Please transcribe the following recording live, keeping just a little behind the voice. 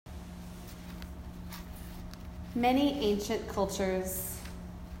Many ancient cultures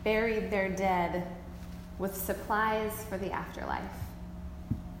buried their dead with supplies for the afterlife.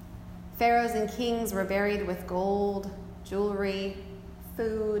 Pharaohs and kings were buried with gold, jewelry,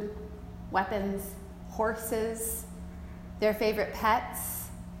 food, weapons, horses, their favorite pets,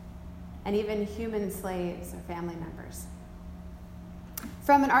 and even human slaves or family members.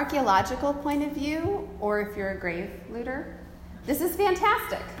 From an archaeological point of view, or if you're a grave looter, this is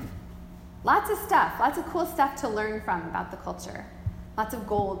fantastic. Lots of stuff, lots of cool stuff to learn from about the culture. Lots of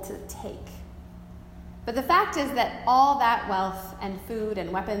gold to take. But the fact is that all that wealth and food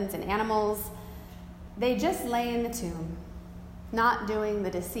and weapons and animals, they just lay in the tomb, not doing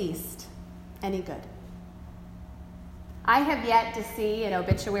the deceased any good. I have yet to see an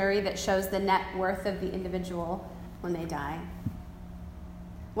obituary that shows the net worth of the individual when they die.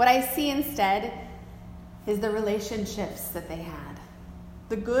 What I see instead is the relationships that they had,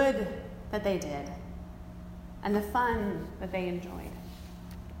 the good that they did, and the fun that they enjoyed.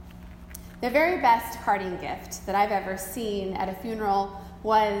 The very best parting gift that I've ever seen at a funeral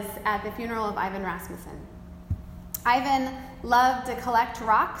was at the funeral of Ivan Rasmussen. Ivan loved to collect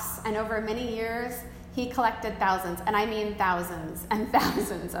rocks, and over many years, he collected thousands, and I mean thousands and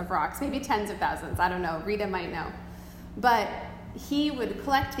thousands of rocks, maybe tens of thousands, I don't know, Rita might know. But he would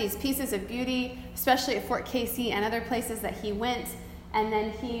collect these pieces of beauty, especially at Fort Casey and other places that he went, and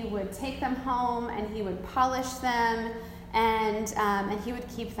then he would take them home and he would polish them and he would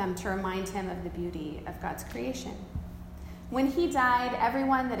keep them to remind him of the beauty of God's creation. When he died,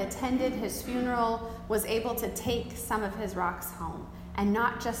 everyone that attended his funeral was able to take some of his rocks home, and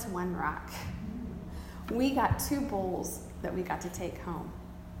not just one rock. We got 2 bowls that we got to take home,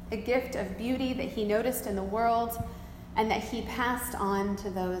 a gift of beauty that he noticed in the world and that he passed on to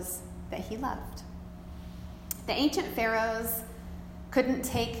those that he loved. The ancient pharaohs couldn't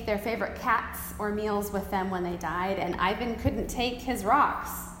take their favorite cats or meals with them when they died, and Ivan couldn't take his rocks.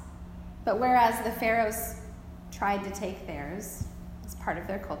 But whereas the pharaohs tried to take theirs as part of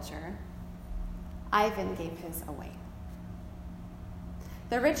their culture, Ivan gave his away.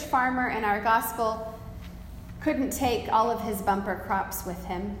 The rich farmer in our gospel couldn't take all of his bumper crops with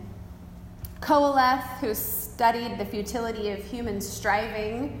him. Qoheleth, who studied the futility of human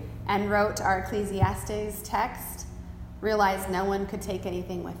striving and wrote our Ecclesiastes text, realized no one could take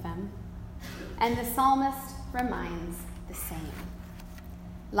anything with them. And the psalmist reminds the same.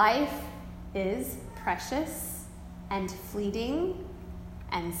 Life is precious and fleeting,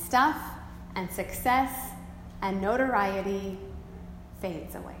 and stuff and success and notoriety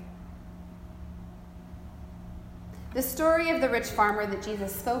fades away. The story of the rich farmer that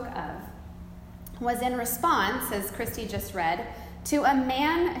Jesus spoke of was in response, as Christy just read, to a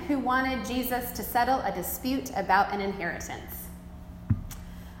man who wanted Jesus to settle a dispute about an inheritance.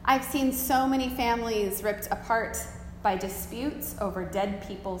 I've seen so many families ripped apart by disputes over dead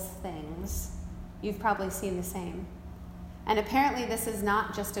people's things. You've probably seen the same. And apparently this is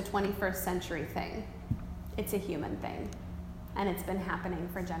not just a 21st century thing. It's a human thing. And it's been happening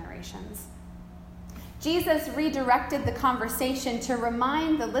for generations. Jesus redirected the conversation to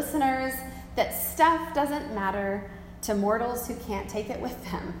remind the listeners that stuff doesn't matter to mortals who can't take it with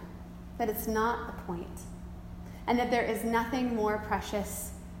them, that it's not the point, and that there is nothing more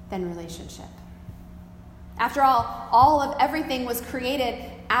precious than relationship. After all of everything was created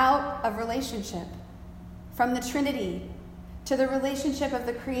out of relationship. From the Trinity to the relationship of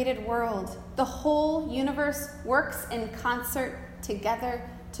the created world, the whole universe works in concert together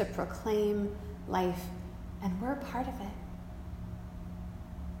to proclaim life, and we're a part of it.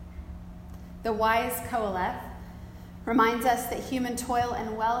 The wise Qoheleth reminds us that human toil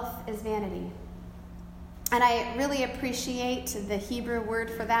and wealth is vanity. And I really appreciate the Hebrew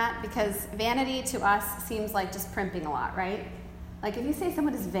word for that, because vanity to us seems like just primping a lot, right? Like if you say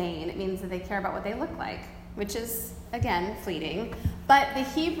someone is vain, it means that they care about what they look like, which is, again, fleeting. But the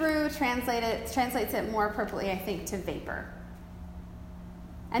Hebrew translates it more appropriately, I think, to vapor.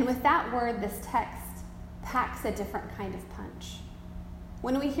 And with that word, this text packs a different kind of punch.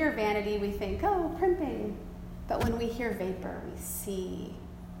 When we hear vanity, we think, oh, primping. But when we hear vapor, we see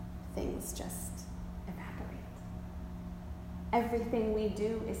things just evaporate. Everything we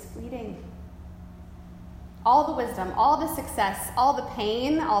do is fleeting. All the wisdom, all the success, all the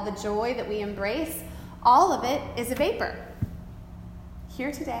pain, all the joy that we embrace, all of it is a vapor.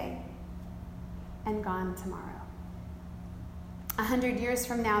 Here today and gone tomorrow. 100 years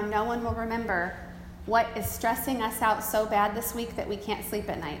from now, no one will remember what is stressing us out so bad this week that we can't sleep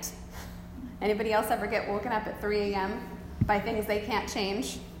at night. Anybody else ever get woken up at 3 a.m. by things they can't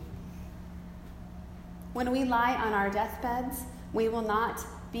change? When we lie on our deathbeds, we will not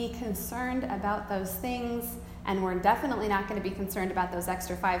be concerned about those things And we're definitely not going to be concerned about those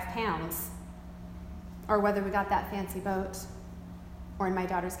extra 5 pounds or whether we got that fancy boat, or in my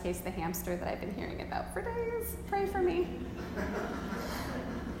daughter's case, the hamster that I've been hearing about for days. Pray for me.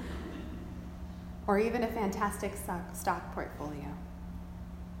 Or even a fantastic stock portfolio.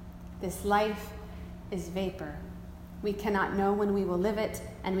 This life is vapor. We cannot know when we will live it,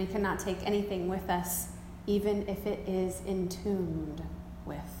 and we cannot take anything with us, even if it is entombed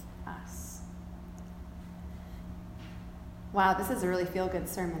with us. Wow, this is a really feel-good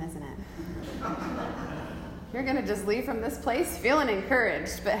sermon, isn't it? You're going to just leave from this place feeling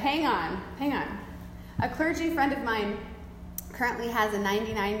encouraged, but hang on. A clergy friend of mine currently has a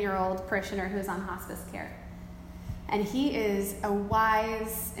 99-year-old parishioner who's on hospice care. And he is a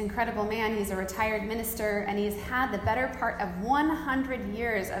wise, incredible man. He's a retired minister, and he's had the better part of 100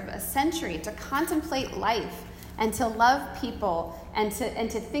 years, of a century, to contemplate life and to love people and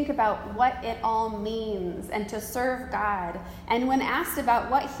to think about what it all means and to serve God. And when asked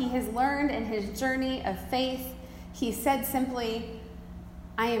about what he has learned in his journey of faith, he said simply,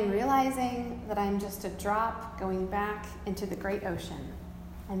 "I am realizing that I'm just a drop going back into the great ocean,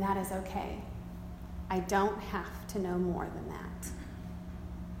 and that is okay. I don't have to know more than that."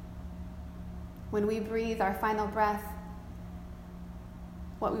 When we breathe our final breath,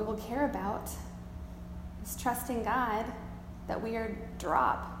 what we will care about is trusting God that we are a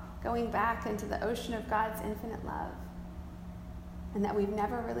drop going back into the ocean of God's infinite love, and that we've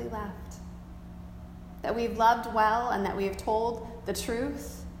never really left, that we've loved well, and that we have told the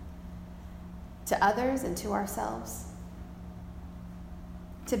truth to others and to ourselves.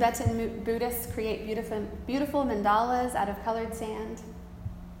 Tibetan Buddhists create beautiful mandalas out of colored sand.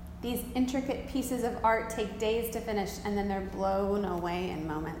 These intricate pieces of art take days to finish, and then they're blown away in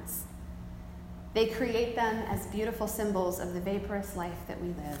moments. They create them as beautiful symbols of the vaporous life that we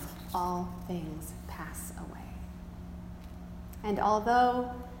live. All things pass away. And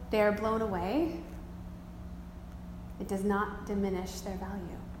although they are blown away, it does not diminish their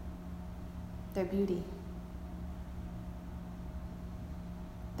value, their beauty.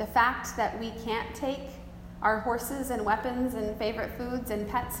 The fact that we can't take our horses and weapons and favorite foods and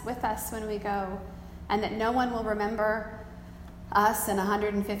pets with us when we go, and that no one will remember us in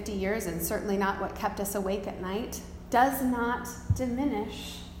 150 years, and certainly not what kept us awake at night, does not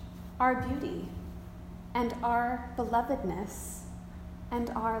diminish our beauty and our belovedness and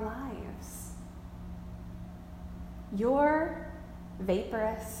our lives. Your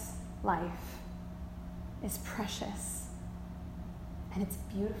vaporous life is precious, and it's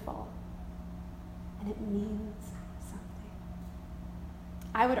beautiful, and it means something.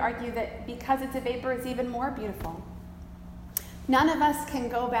 I would argue that because it's a vapor, it's even more beautiful. None of us can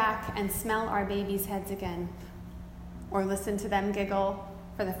go back and smell our babies' heads again, or listen to them giggle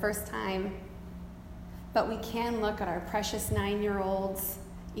for the first time, but we can look at our precious 9-year-olds,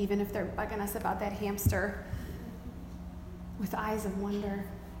 even if they're bugging us about that hamster, with eyes of wonder.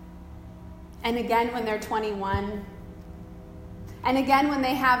 And again when they're 21, and again when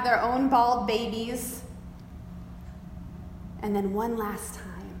they have their own bald babies, and then one last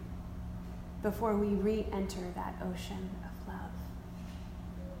time before we re-enter that ocean of love.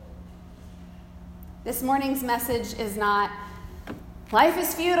 This morning's message is not, life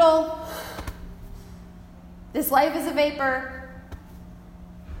is futile, this life is a vapor,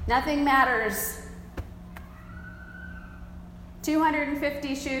 nothing matters,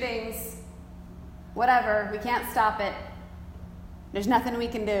 250 shootings, whatever, we can't stop it. There's nothing we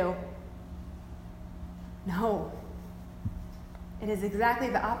can do. No. It is exactly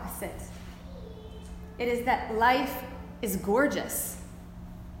the opposite. It is that life is gorgeous,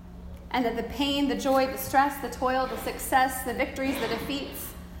 and that the pain, the joy, the stress, the toil, the success, the victories, the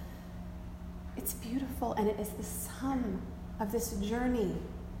defeats, it's beautiful, and it is the sum of this journey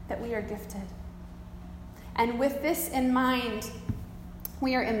that we are gifted. And with this in mind,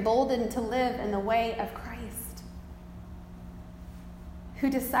 we are emboldened to live in the way of Christ, who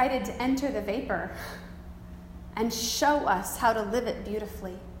decided to enter the vapor and show us how to live it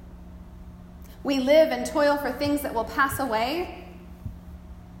beautifully. We live and toil for things that will pass away,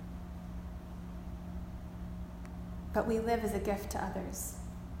 but we live as a gift to others.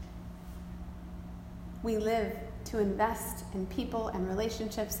 We live to invest in people and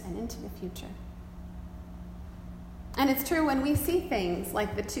relationships and into the future. And it's true when we see things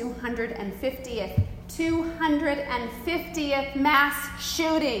like the 250th mass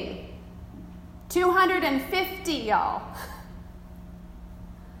shooting. 250, y'all.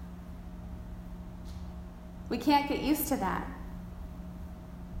 We can't get used to that.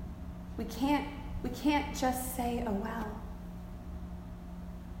 We can't just say, oh well.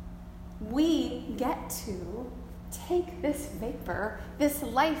 we get to take this vapor, this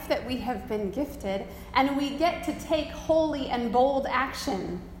life that we have been gifted, and we get to take holy and bold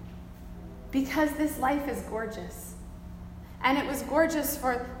action because this life is gorgeous. And it was gorgeous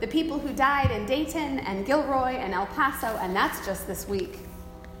for the people who died in Dayton and Gilroy and El Paso, and that's just this week.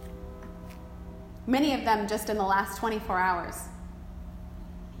 Many of them just in the last 24 hours.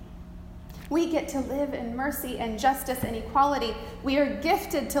 We get to live in mercy and justice and equality. We are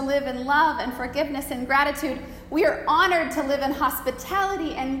gifted to live in love and forgiveness and gratitude. We are honored to live in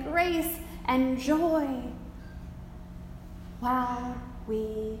hospitality and grace and joy while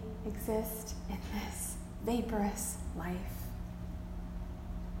we exist in this vaporous life.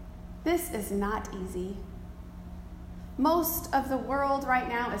 This is not easy. Most of the world right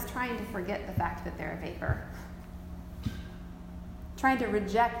now is trying to forget the fact that they're a vapor, trying to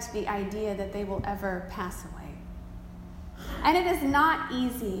reject the idea that they will ever pass away. And it is not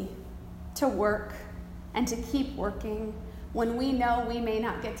easy to work and to keep working when we know we may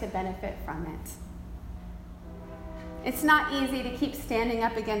not get to benefit from it. It's not easy to keep standing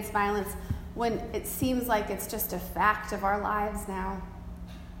up against violence when it seems like it's just a fact of our lives now.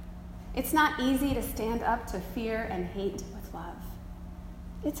 It's not easy to stand up to fear and hate with love.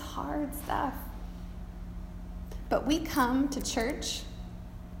 It's hard stuff. But we come to church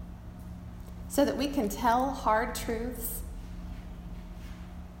so that we can tell hard truths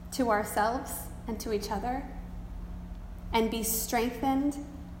to ourselves and to each other and be strengthened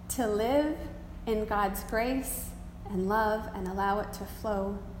to live in God's grace and love and allow it to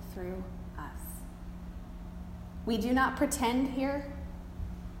flow through us. We do not pretend here.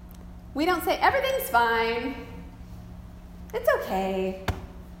 We don't say, everything's fine. It's okay.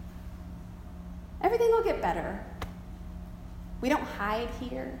 Everything will get better. We don't hide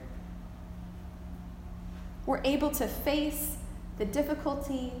here. We're able to face the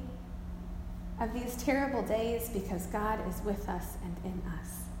difficulty of these terrible days because God is with us and in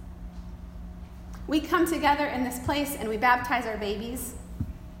us. We come together in this place and we baptize our babies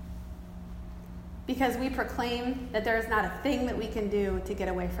because we proclaim that there is not a thing that we can do to get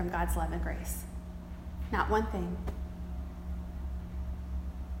away from God's love and grace. Not one thing.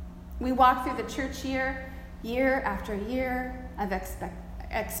 We walk through the church year after year of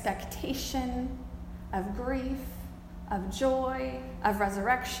expectation, of grief, of joy, of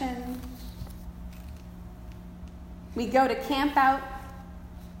resurrection. We go to camp out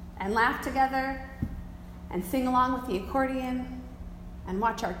and laugh together and sing along with the accordion and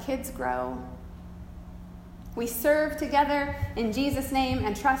watch our kids grow. We serve together in Jesus' name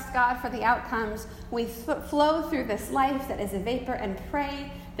and trust God for the outcomes. We flow through this life that is a vapor and pray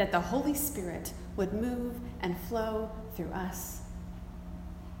that the Holy Spirit would move and flow through us.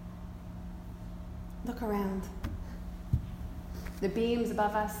 Look around. The beams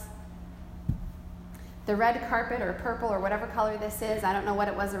above us. The red carpet or purple or whatever color this is. I don't know what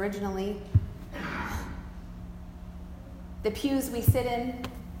it was originally. The pews we sit in.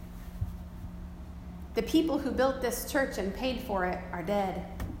 The people who built this church and paid for it are dead.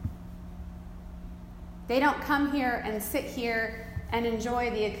 They don't come here and sit here and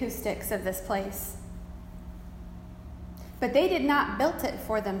enjoy the acoustics of this place. But they did not build it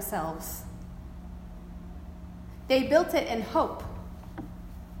for themselves. They built it in hope.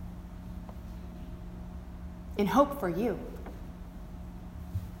 In hope for you.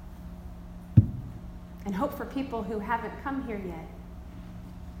 In hope for people who haven't come here yet.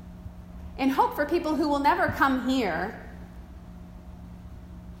 In hope for people who will never come here,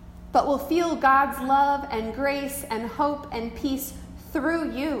 but will feel God's love and grace and hope and peace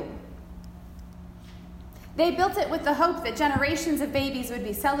through you. They built it with the hope that generations of babies would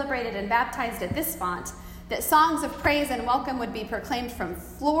be celebrated and baptized at this font, that songs of praise and welcome would be proclaimed from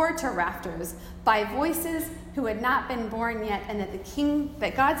floor to rafters by voices who had not been born yet, and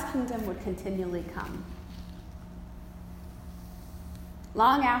that God's kingdom would continually come.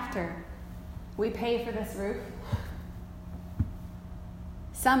 Long after we pay for this roof,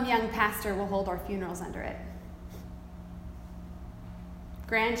 some young pastor will hold our funerals under it.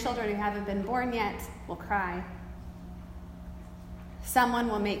 Grandchildren who haven't been born yet will cry. Someone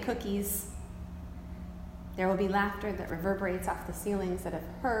will make cookies. There will be laughter that reverberates off the ceilings that have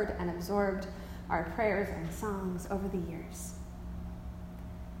heard and absorbed our prayers and songs over the years.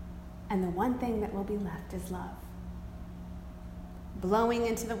 And the one thing that will be left is love, blowing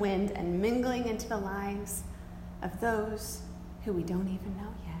into the wind and mingling into the lives of those who we don't even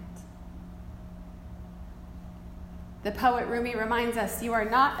know yet. The poet Rumi reminds us, you are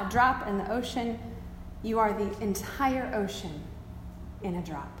not a drop in the ocean, you are the entire ocean in a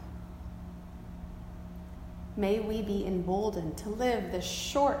drop. May we be emboldened to live the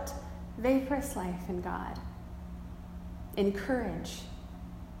short, vaporous life in God, in courage,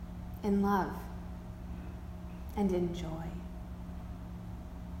 in love, and in joy.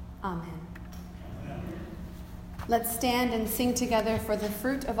 Amen. Let's stand and sing together for the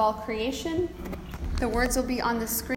fruit of all creation. The words will be on the screen.